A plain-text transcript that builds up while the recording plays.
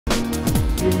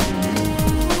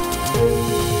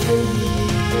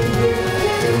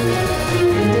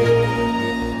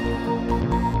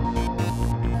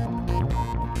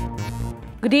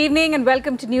Good evening and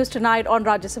welcome to News Tonight on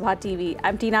Rajya Sabha TV.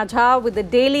 I'm Tina Jha with the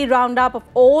daily roundup of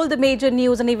all the major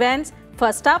news and events.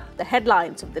 First up, the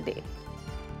headlines of the day.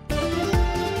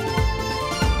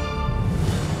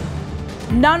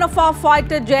 None of our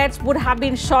fighter jets would have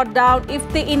been shot down if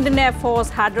the Indian Air Force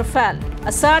had Rafale,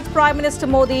 asserts Prime Minister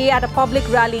Modi at a public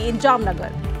rally in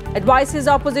Jamnagar. Advises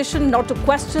opposition not to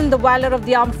question the valor of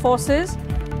the armed forces.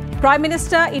 Prime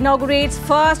Minister inaugurates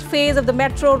first phase of the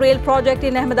metro rail project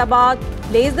in Ahmedabad,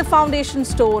 lays the foundation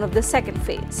stone of the second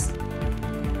phase.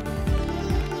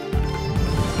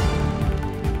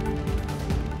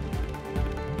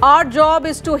 Our job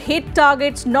is to hit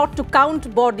targets, not to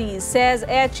count bodies, says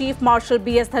Air Chief Marshal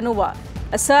B.S. Dhanuka.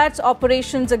 Asserts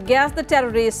operations against the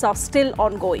terrorists are still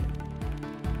ongoing.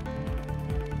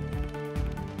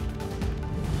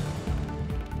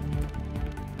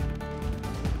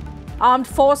 Armed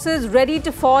forces ready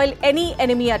to foil any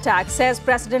enemy attack, says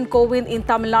President Kovind in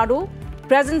Tamil Nadu.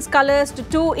 Presents colours to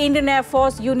 2 Indian Air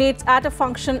Force units at a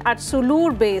function at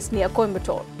Sulur base near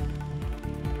Coimbatore.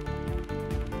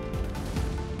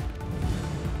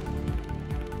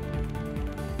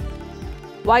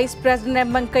 Vice President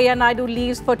M. Venkaiah Naidu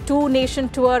leaves for 2-nation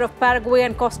tour of Paraguay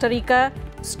and Costa Rica.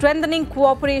 Strengthening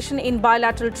cooperation in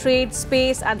bilateral trade,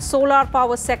 space and solar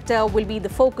power sector will be the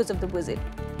focus of the visit.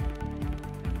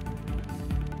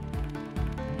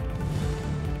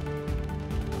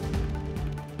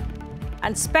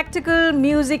 And spectacle,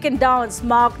 music and dance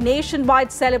mark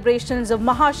nationwide celebrations of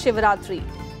Mahashivratri.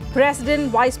 President,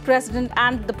 Vice President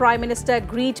and the Prime Minister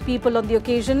greet people on the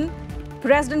occasion.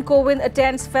 President Kovind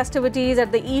attends festivities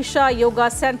at the Isha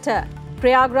Yoga Center.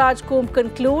 Prayagraj Kumbh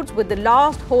concludes with the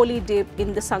last holy dip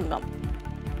in the Sangam.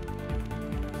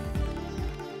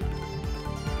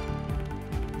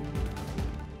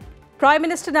 Prime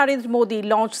Minister Narendra Modi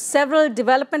launched several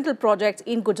developmental projects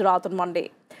in Gujarat on Monday.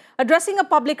 Addressing a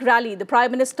public rally, the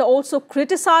Prime Minister also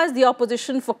criticized the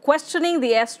opposition for questioning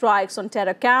the airstrikes on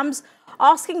terror camps,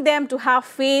 asking them to have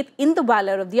faith in the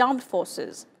valor of the armed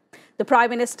forces. The Prime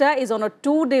Minister is on a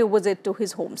 2-day visit to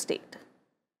his home state.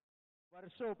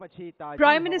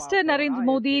 Prime Minister Narendra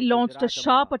Modi launched a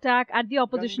sharp attack at the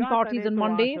opposition parties on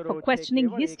Monday for questioning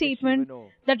his statement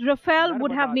that Rafale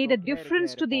would have made a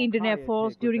difference to the Indian Air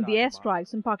Force during the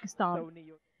airstrikes in Pakistan.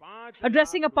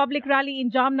 Addressing a public rally in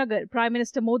Jamnagar, Prime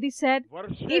Minister Modi said,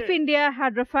 if India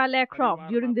had Rafale aircraft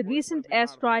during the recent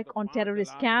airstrike on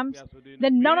terrorist camps,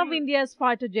 then none of India's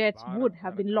fighter jets would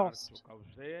have been lost.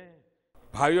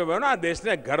 भाइयों बहनों આ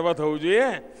દેશને ગર્વ થવું જોઈએ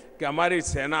કે અમારી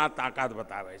સેના તાકાત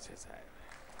બતાવે છે સાહેબ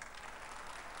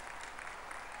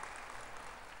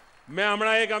मैं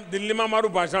હમણાં એક દિલ્હીમાં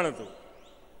મારું ભાષણ હતું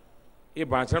એ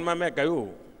ભાષણમાં મેં કહ્યું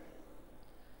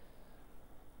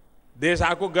દેશ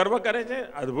આખો ગર્વ કરે છે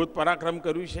અદ્ભુત પરાક્રમ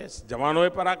કર્યું છે જવાનોએ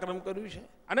પરાક્રમ કર્યું છે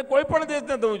અને કોઈ પણ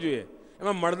દેશને થવું જોઈએ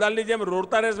એમાં મરદાલની જેમ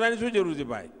રોડતા રહેવાની શું જરૂર છે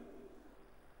ભાઈ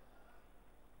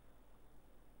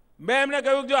मैं એમને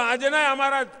કહ્યું જો આજે ના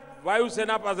અમારા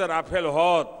વાયુસેના પાસે રાફેલ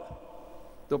હોત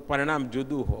તો પરિણામ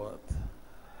જુદું હોત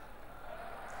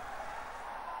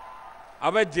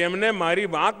હવે જેમને મારી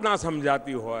વાત ના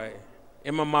સમજાતી હોય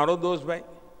એમાં મારો દોષ ભાઈ.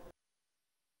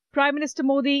 Prime Minister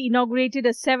Modi inaugurated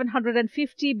a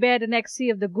 750-bed annexy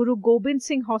of the Guru Gobind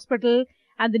Singh Hospital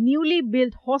and the newly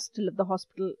built hostel of the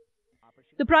hospital.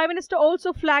 The Prime Minister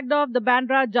also flagged off the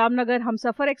Bandra Jamnagar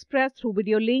Humsafar Express through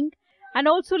video link and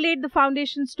also laid the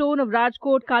foundation stone of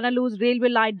Rajkot-Kanaluz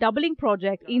railway line doubling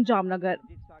project in Jamnagar.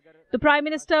 The Prime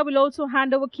Minister will also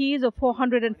hand over keys of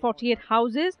 448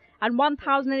 houses and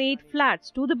 1,008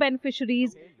 flats to the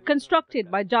beneficiaries constructed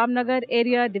by Jamnagar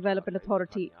Area Development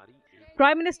Authority.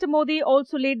 Prime Minister Modi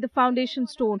also laid the foundation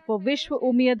stone for Vishwa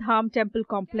Ummiya Dham Temple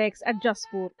Complex at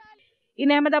Jaspur.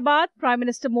 In Ahmedabad, Prime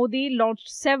Minister Modi launched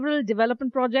several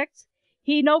development projects.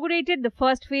 He inaugurated the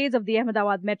first phase of the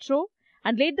Ahmedabad Metro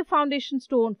and laid the foundation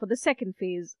stone for the second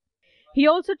phase. He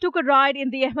also took a ride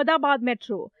in the Ahmedabad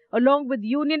Metro along with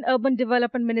Union Urban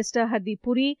Development Minister Hardeep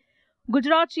Puri,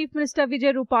 Gujarat Chief Minister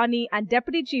Vijay Rupani and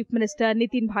Deputy Chief Minister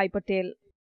Nitin Bhai Patel.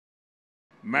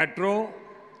 Metro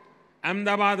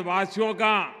Ahmedabad वासियों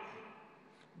का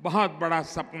बहुत बड़ा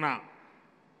सपना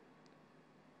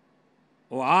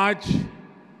वो आज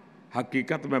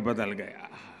हकीकत में बदल गया.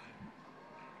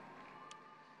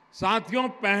 साथियों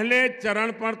पहले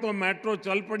चरण पर तो मेट्रो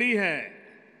चल पड़ी है,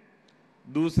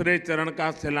 दूसरे चरण का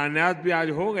शिलान्यास भी आज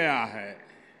हो गया है.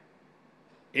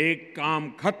 एक काम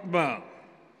खत्म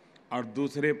और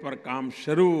दूसरे पर काम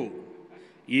शुरू,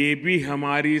 ये भी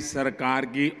हमारी सरकार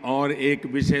की और एक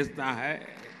विशेषता है.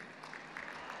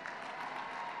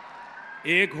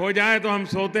 एक हो जाए तो हम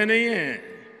सोते नहीं हैं,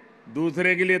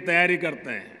 दूसरे के लिए तैयारी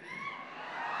करते हैं.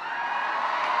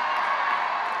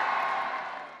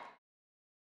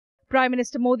 Prime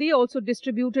Minister Modi also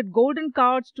distributed golden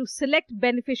cards to select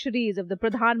beneficiaries of the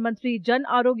Pradhan Mantri Jan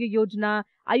Arogya Yojana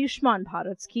Ayushman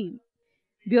Bharat scheme.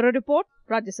 Bureau Report,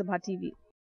 Rajya Sabha TV.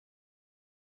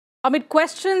 Amid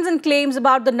questions and claims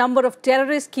about the number of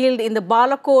terrorists killed in the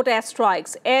Balakot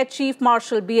airstrikes, Air Chief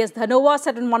Marshal B.S. Dhanova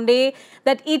said on Monday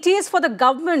that it is for the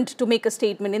government to make a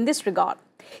statement in this regard.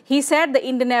 He said the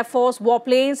Indian Air Force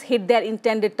warplanes hit their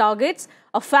intended targets,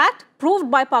 a fact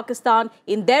proved by Pakistan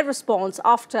in their response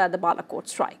after the Balakot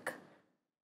strike.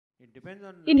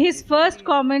 In his first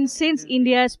comment since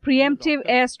India's preemptive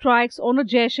airstrikes on a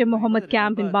Jaish-e-Mohammed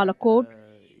camp in Balakot,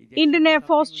 Indian Air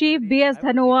Force Chief B.S.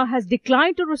 Dhanova has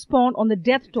declined to respond on the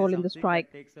death toll in the strike.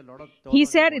 He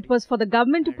said it was for the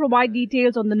government to provide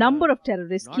details on the number of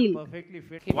terrorists killed.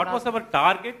 What was our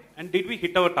target and did we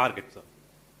hit our target, sir?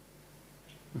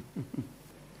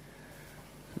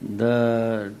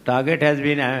 The target has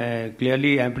been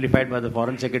clearly amplified by the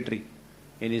Foreign Secretary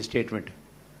in his statement.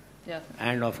 Yeah.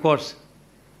 And of course,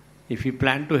 if he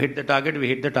planned to hit the target, we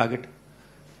hit the target.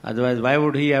 Otherwise, why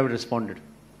would he have responded?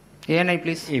 ANI,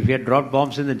 please. If he had dropped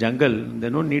bombs in the jungle,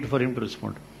 there's no need for him to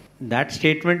respond. That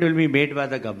statement will be made by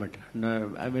the government.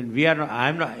 No, I mean,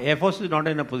 Air Force is not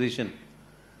in a position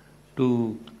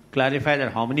to clarify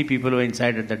that how many people were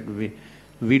inside it. That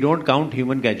we don't count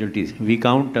human casualties. We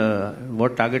count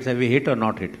what targets have we hit or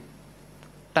not hit.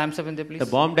 Time's up in there, please. The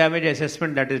bomb damage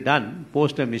assessment that is done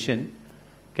post a mission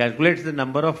calculates the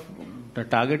number of the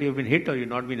target you've been hit or you've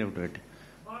not been able to hit.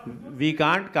 We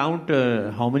can't count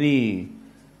how many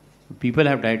people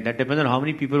have died. That depends on how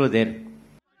many people were there.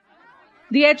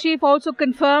 The Air Chief also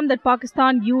confirmed that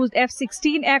Pakistan used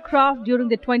F-16 aircraft during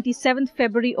the 27th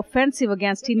February offensive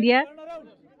against India.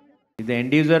 If the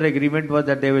end-user agreement was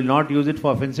that they will not use it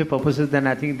for offensive purposes, then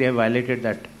I think they have violated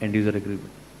that end-user agreement.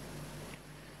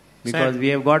 Because we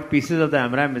have got pieces of the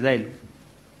AMRAAM missile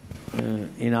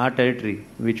in our territory,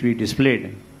 which we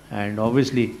displayed. And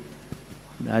obviously,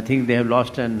 I think they have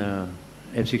lost an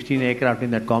F-16 aircraft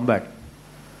in that combat.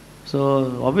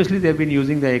 So, obviously, they have been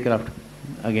using the aircraft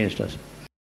against us.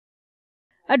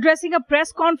 Addressing a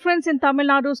press conference in Tamil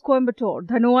Nadu's Coimbatore,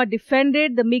 Dhanova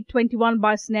defended the MiG-21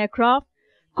 Bison aircraft,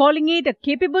 calling it a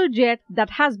capable jet that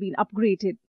has been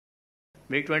upgraded.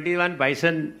 MiG-21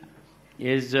 Bison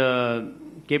is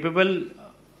capable.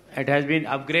 It has been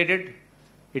upgraded.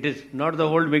 It is not the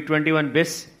old MiG-21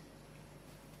 BIS.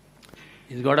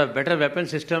 It's got a better weapon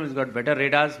system. It's got better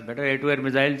radars, better air-to-air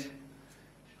missiles,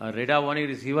 radar warning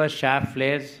receivers, shaft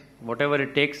flares, whatever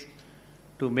it takes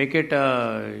to make it,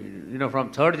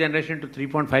 from third generation to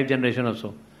 3.5 generation or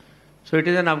so. So it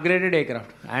is an upgraded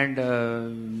aircraft,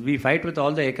 and we fight with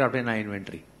all the aircraft in our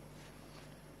inventory.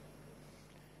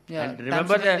 Yeah, and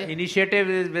remember, the initiative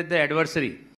is with the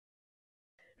adversary.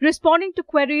 Responding to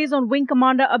queries on Wing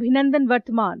Commander Abhinandan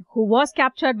Vartman, who was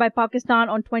captured by Pakistan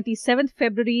on 27th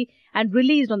February and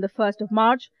released on the 1st of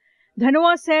March,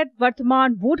 Dhanova said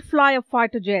Vartman would fly a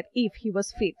fighter jet if he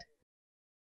was fit.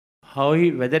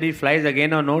 Whether he flies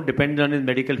again or no depends on his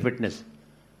medical fitness.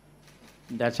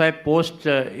 That's why post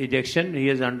ejection he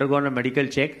has undergone a medical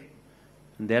check.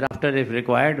 Thereafter, if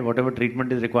required, whatever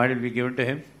treatment is required will be given to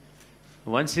him.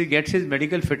 Once he gets his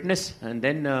medical fitness, and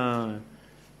then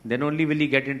only will he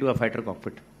get into a fighter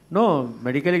cockpit. No,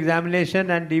 medical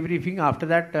examination and debriefing after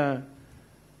that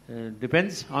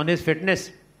depends on his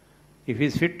fitness. If he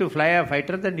is fit to fly a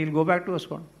fighter, then he'll go back to a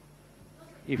squadron.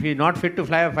 If he is not fit to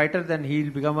fly a fighter, then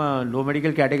he'll become a low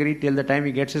medical category till the time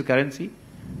he gets his currency.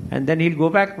 And then he'll go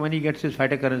back when he gets his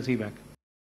fighter currency back.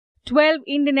 12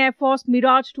 Indian Air Force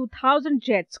Mirage 2000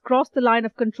 jets crossed the line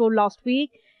of control last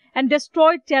week and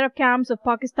destroyed terror camps of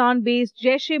Pakistan-based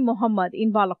Jaish-e-Mohammed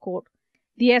in Balakot.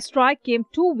 The airstrike came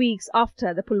 2 weeks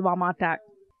after the Pulwama attack.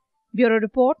 Bureau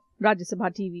Report, Rajya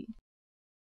Sabha TV.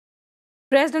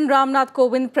 President Ramnath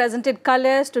Kovind presented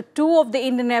colours to 2 of the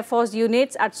Indian Air Force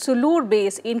units at Sulur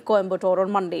base in Coimbatore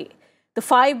on Monday. The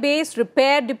 5-base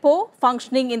repair depot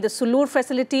functioning in the Sulur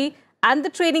facility and the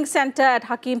training centre at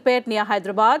Hakimpet near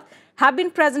Hyderabad have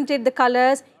been presented the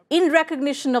colours in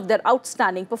recognition of their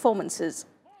outstanding performances.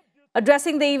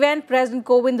 Addressing the event, President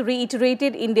Kovind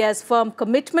reiterated India's firm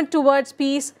commitment towards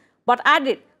peace, but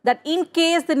added that in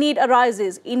case the need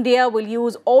arises, India will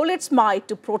use all its might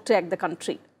to protect the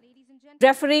country.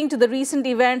 Referring to the recent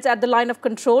events at the line of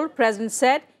control, President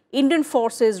said, Indian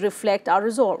forces reflect our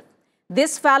resolve.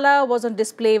 This valor was on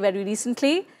display very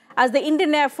recently as the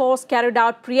Indian Air Force carried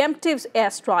out preemptive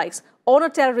airstrikes on a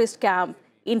terrorist camp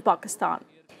in Pakistan.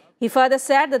 He further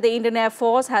said that the Indian Air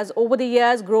Force has over the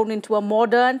years grown into a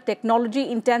modern,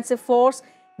 technology-intensive force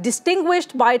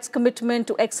distinguished by its commitment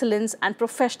to excellence and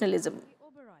professionalism.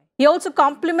 He also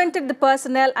complimented the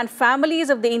personnel and families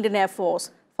of the Indian Air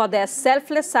Force for their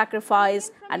selfless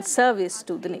sacrifice and service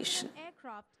to the nation.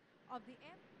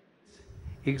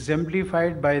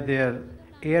 Exemplified by their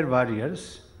air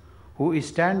warriors who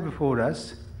stand before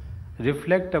us,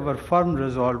 reflect our firm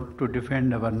resolve to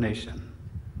defend our nation.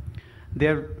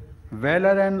 Their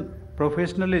valor and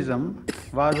professionalism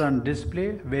was on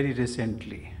display very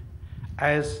recently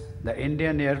as the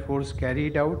Indian Air Force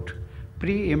carried out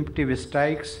preemptive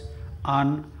strikes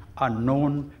on a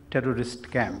known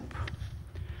terrorist camp.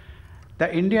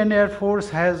 The Indian Air Force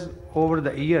has over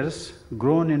the years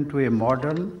grown into a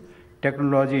modern,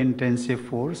 technology-intensive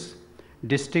force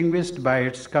distinguished by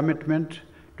its commitment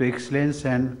to excellence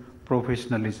and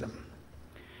professionalism.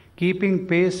 Keeping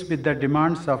pace with the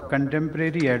demands of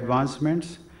contemporary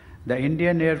advancements, the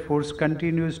Indian Air Force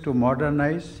continues to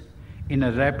modernize in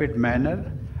a rapid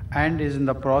manner and is in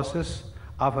the process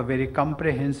of a very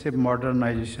comprehensive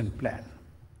modernization plan.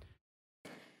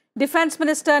 Defence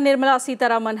Minister Nirmala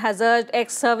Sitharaman has urged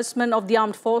ex-servicemen of the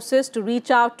armed forces to reach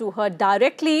out to her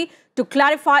directly to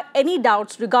clarify any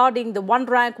doubts regarding the one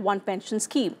rank, one pension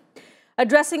scheme.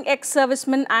 Addressing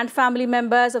ex-servicemen and family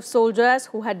members of soldiers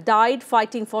who had died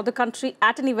fighting for the country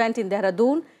at an event in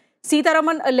Dehradun,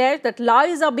 Sitharaman alleged that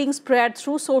lies are being spread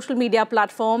through social media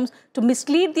platforms to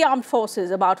mislead the armed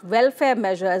forces about welfare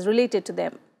measures related to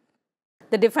them.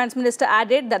 The Defence Minister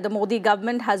added that the Modi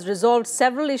government has resolved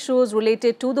several issues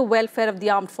related to the welfare of the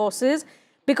armed forces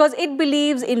because it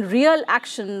believes in real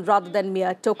action rather than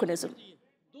mere tokenism.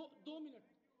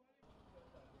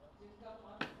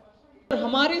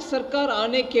 हमारी सरकार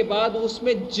आने के बाद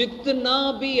उसमें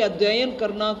जितना भी अध्ययन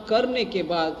करने के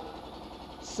बाद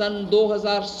सन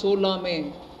 2016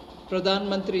 में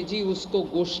प्रधानमंत्री जी उसको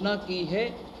घोषणा की है।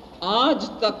 आज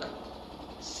तक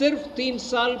सिर्फ 3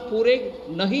 साल पूरे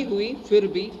नहीं हुई, फिर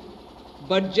भी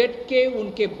बजट के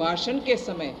उनके भाषण के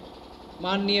समय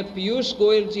माननीय पीयूष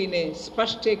गोयल जी ने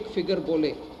स्पष्ट एक फिगर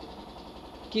बोले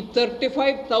कि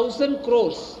 35,000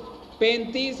 करोड़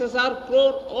 35,000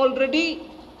 करोड़ ऑलरेडी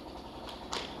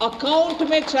अकाउंट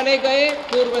में चले गए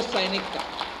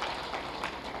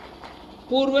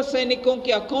पूर्व सैनिकों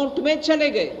के अकाउंट में चले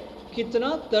गए। कितना?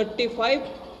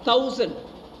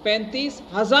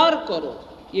 35,000 करोड़।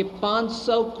 ये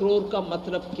 500 करोड़ का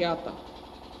मतलब क्या था?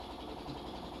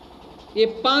 ये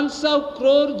 500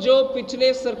 करोड़ जो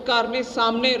पिछले सरकार ने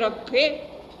सामने रखे,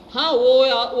 हाँ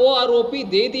वो आरोपी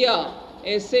दे दिया,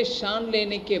 ऐसे शान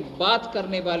लेने के बात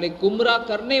करने वाले, गुमराह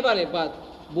करने वाले बात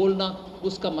बोलना,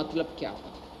 उसका मतलब क्या था?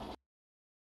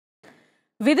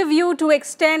 With a view to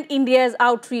extend India's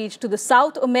outreach to the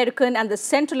South American and the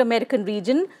Central American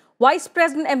region, Vice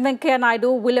President M. Venkaiah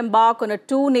Naidu will embark on a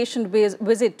two-nation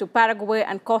visit to Paraguay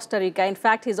and Costa Rica. In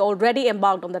fact, he's already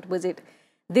embarked on that visit.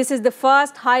 This is the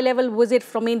first high-level visit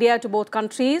from India to both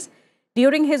countries.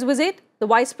 During his visit, the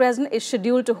Vice President is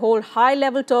scheduled to hold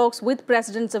high-level talks with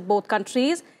presidents of both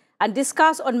countries and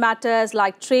discuss on matters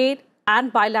like trade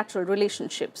and bilateral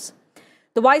relationships.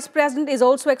 The Vice President is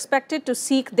also expected to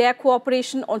seek their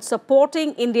cooperation on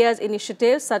supporting India's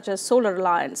initiatives such as Solar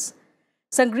Alliance.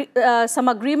 Some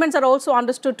agreements are also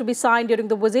understood to be signed during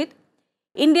the visit.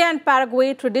 India and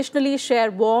Paraguay traditionally share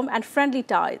warm and friendly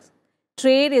ties.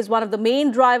 Trade is one of the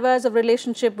main drivers of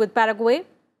relationship with Paraguay.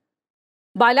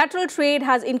 Bilateral trade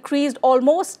has increased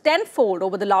almost tenfold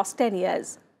over the last 10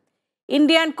 years.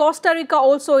 India and Costa Rica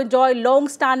also enjoy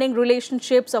long-standing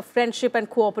relationships of friendship and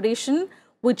cooperation,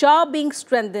 which are being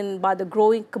strengthened by the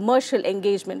growing commercial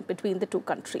engagement between the two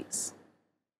countries.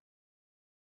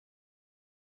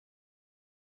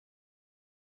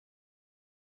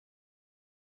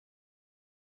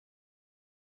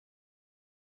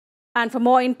 And for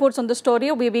more inputs on the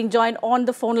story, we're being joined on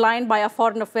the phone line by our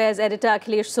Foreign Affairs editor,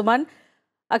 Akhilesh Suman.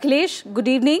 Akhilesh, good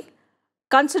evening.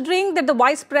 Considering that the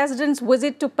Vice President's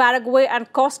visit to Paraguay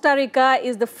and Costa Rica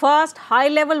is the first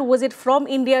high-level visit from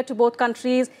India to both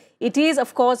countries, it is,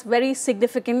 of course, very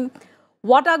significant.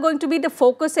 What are going to be the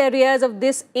focus areas of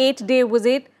this 8-day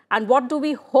visit, and what do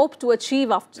we hope to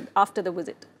achieve after the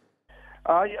visit?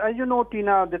 As you know,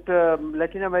 Tina, that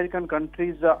Latin American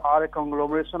countries are a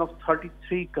conglomeration of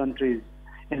 33 countries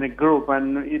in a group,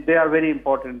 and they are very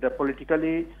important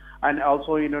politically, and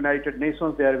also in United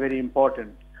Nations they are very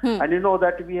important. And you know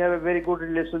that we have a very good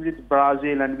relation with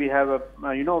Brazil, and we have a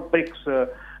BRICS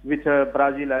with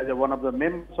Brazil as one of the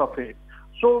members of it.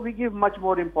 So we give much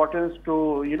more importance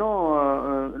to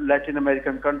Latin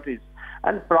American countries,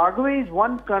 and Paraguay is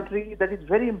one country that is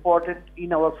very important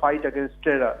in our fight against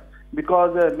terror,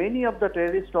 because many of the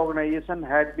terrorist organizations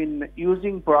had been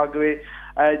using Paraguay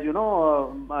as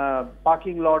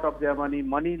parking lot of their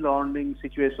money laundering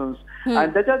situations,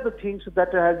 and that are the things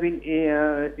that have been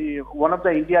one of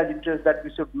the India's interests, that we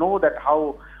should know that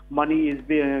how money is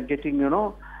getting,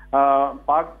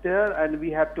 parked there, and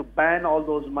we have to ban all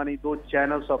those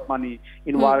channels of money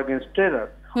in war against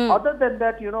terror. Other than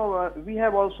that, we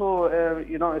have also,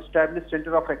 established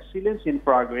Center of Excellence in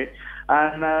Paraguay,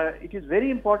 and it is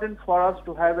very important for us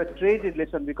to have a trade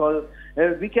relation, because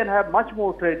we can have much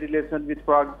more trade relation with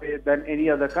Paraguay than any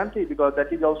other country, because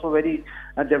that is also very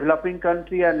developing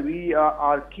country, and we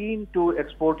are keen to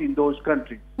export in those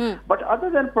countries. But other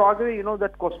than Paraguay,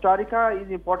 that Costa Rica is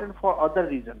important for other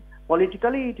reasons.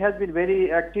 Politically, it has been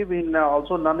very active in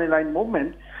also non-aligned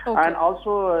movement, and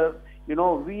also.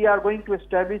 We are going to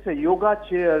establish a yoga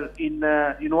chair in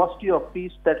University of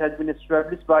Peace that has been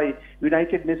established by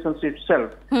United Nations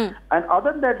itself. And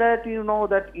other than that,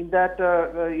 that in that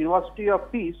University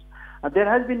of Peace, there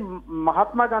has been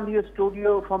Mahatma Gandhi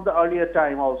studio from the earlier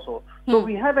time also. So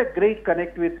we have a great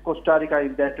connect with Costa Rica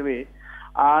in that way.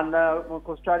 And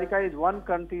Costa Rica is one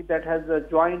country that has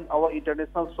joined our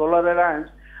International Solar Alliance,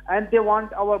 and they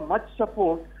want our much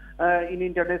support in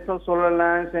International Solar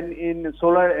Alliance and in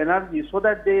solar energy, so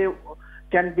that they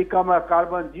can become a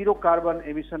zero carbon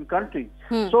emission country.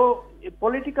 So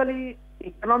politically,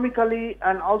 economically,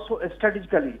 and also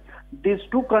strategically, these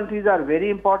two countries are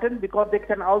very important, because they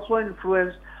can also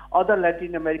influence other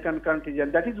Latin American countries,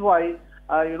 and that is why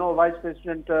Vice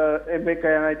President M.A.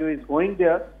 Naidu is going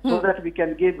there, so that we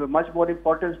can give much more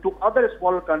importance to other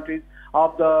smaller countries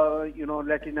of the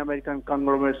Latin American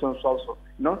conglomerations also.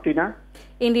 Tina?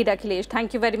 Indeed, Akhilesh.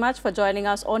 Thank you very much for joining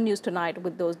us on News Tonight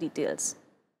with those details.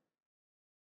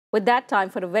 With that, time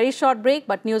for a very short break,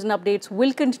 but news and updates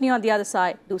will continue on the other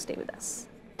side. Do stay with us.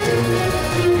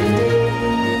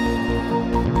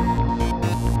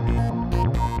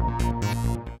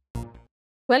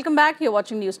 Welcome back. You're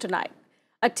watching News Tonight.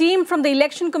 A team from the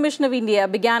Election Commission of India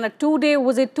began a two-day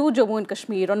visit to Jammu and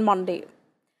Kashmir on Monday.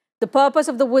 The purpose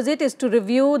of the visit is to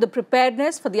review the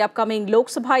preparedness for the upcoming Lok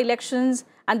Sabha elections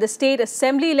and the state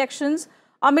assembly elections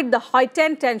amid the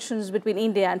heightened tensions between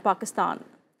India and Pakistan.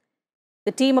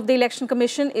 The team of the Election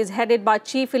Commission is headed by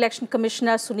Chief Election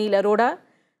Commissioner Sunil Arora.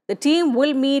 The team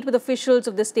will meet with officials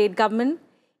of the state government,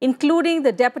 including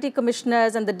the deputy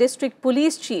commissioners and the district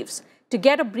police chiefs, to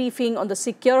get a briefing on the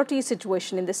security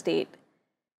situation in the state.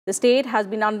 The state has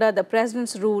been under the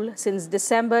President's rule since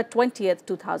December 20th,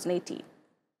 2018.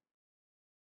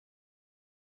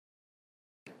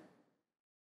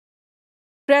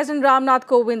 President Ramnath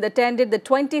Kovind attended the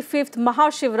 25th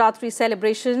Mahashivratri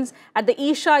celebrations at the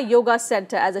Isha Yoga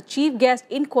Center as a chief guest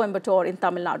in Coimbatore in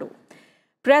Tamil Nadu.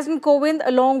 President Kovind,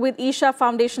 along with Isha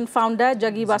Foundation founder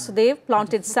Jaggi Vasudev,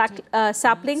 planted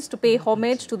saplings to pay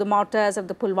homage to the martyrs of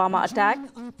the Pulwama attack.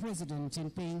 Join our President in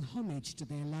paying homage to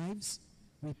their lives.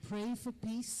 We pray for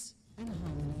peace and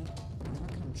harmony in our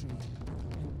country.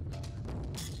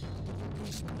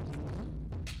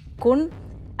 Kund,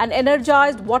 an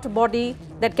energized water body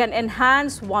that can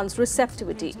enhance one's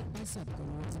receptivity.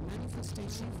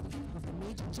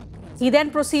 He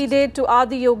then proceeded to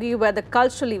Adi Yogi, where the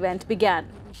cultural event began.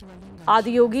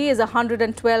 Adi Yogi is a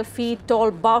 112 feet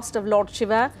tall bust of Lord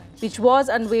Shiva, which was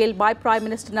unveiled by Prime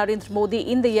Minister Narendra Modi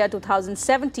in the year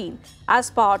 2017 as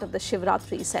part of the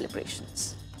Shivratri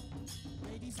celebrations.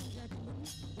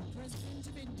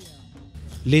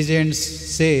 Legends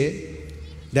say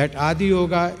that Adi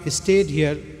Yoga stayed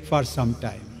here for some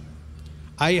time.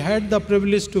 I had the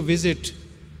privilege to visit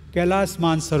Kailash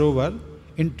Mansarovar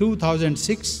in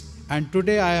 2006, and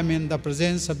today I am in the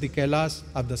presence of the Kailash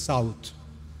of the South.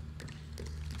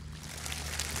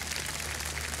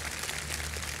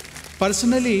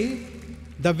 Personally,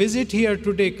 the visit here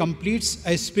today completes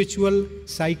a spiritual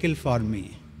cycle for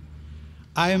me.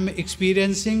 I am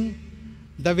experiencing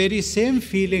the very same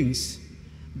feelings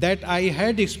that I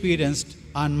had experienced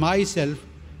on myself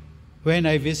when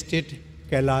I visited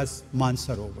Kailash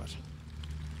Mansarovar.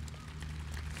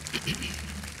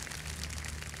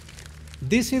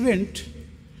 This event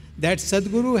that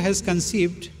Sadguru has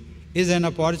conceived is an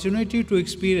opportunity to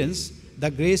experience the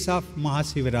grace of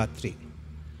Mahashivratri.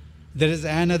 There is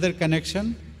another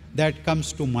connection that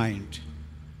comes to mind.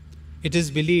 It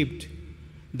is believed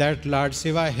that Lord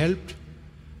Shiva helped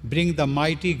bring the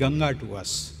mighty Ganga to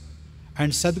us,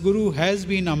 and Sadguru has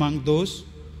been among those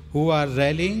who are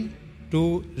rallying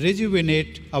to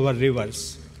rejuvenate our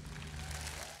rivers.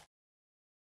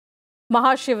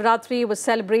 Mahashivratri was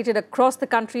celebrated across the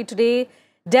country today.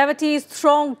 Devotees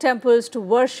thronged temples to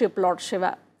worship Lord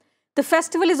Shiva. The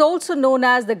festival is also known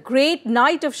as the Great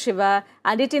Night of Shiva,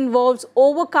 and it involves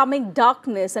overcoming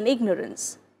darkness and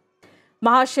ignorance.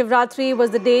 Mahashivratri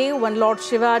was the day when Lord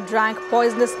Shiva drank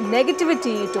poisonous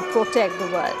negativity to protect the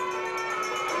world.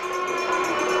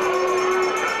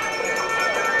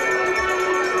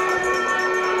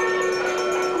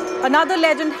 Another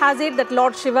legend has it that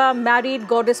Lord Shiva married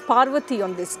goddess Parvati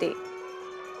on this day.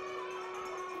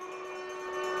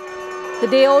 The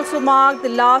day also marked the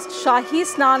last Shahi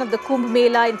Snan of the Kumbh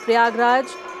Mela in Prayagraj.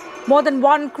 More than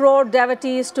 1 crore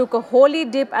devotees took a holy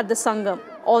dip at the Sangam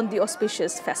on the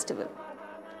auspicious festival.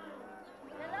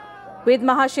 With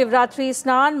Mahashivratri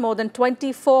Snan, more than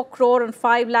 24 crore and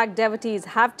 5 lakh devotees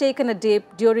have taken a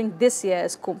dip during this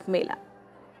year's Kumbh Mela.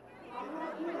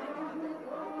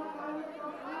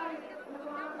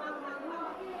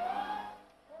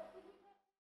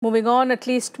 Moving on, at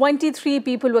least 23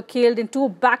 people were killed in 2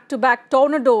 back-to-back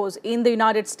tornadoes in the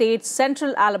United States'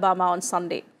 central Alabama on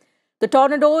Sunday. The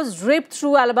tornadoes ripped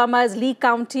through Alabama's Lee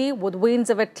County with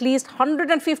winds of at least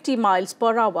 150 miles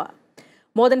per hour.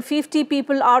 More than 50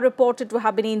 people are reported to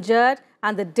have been injured,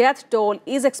 and the death toll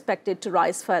is expected to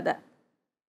rise further.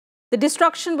 The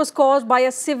destruction was caused by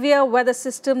a severe weather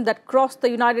system that crossed the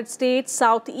United States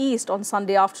southeast on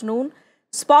Sunday afternoon,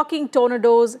 sparking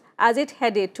tornadoes as it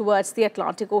headed towards the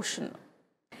Atlantic Ocean.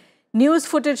 News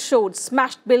footage showed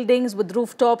smashed buildings with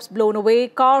rooftops blown away,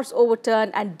 cars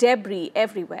overturned, and debris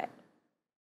everywhere.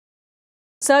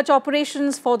 Search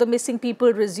operations for the missing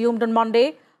people resumed on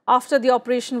Monday after the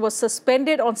operation was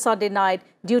suspended on Sunday night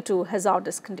due to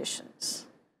hazardous conditions.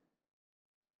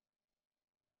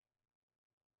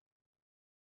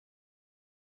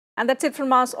 And that's it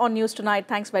from us on News Tonight.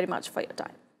 Thanks very much for your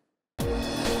time.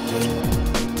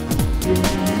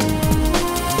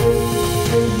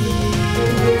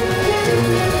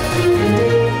 Thank you.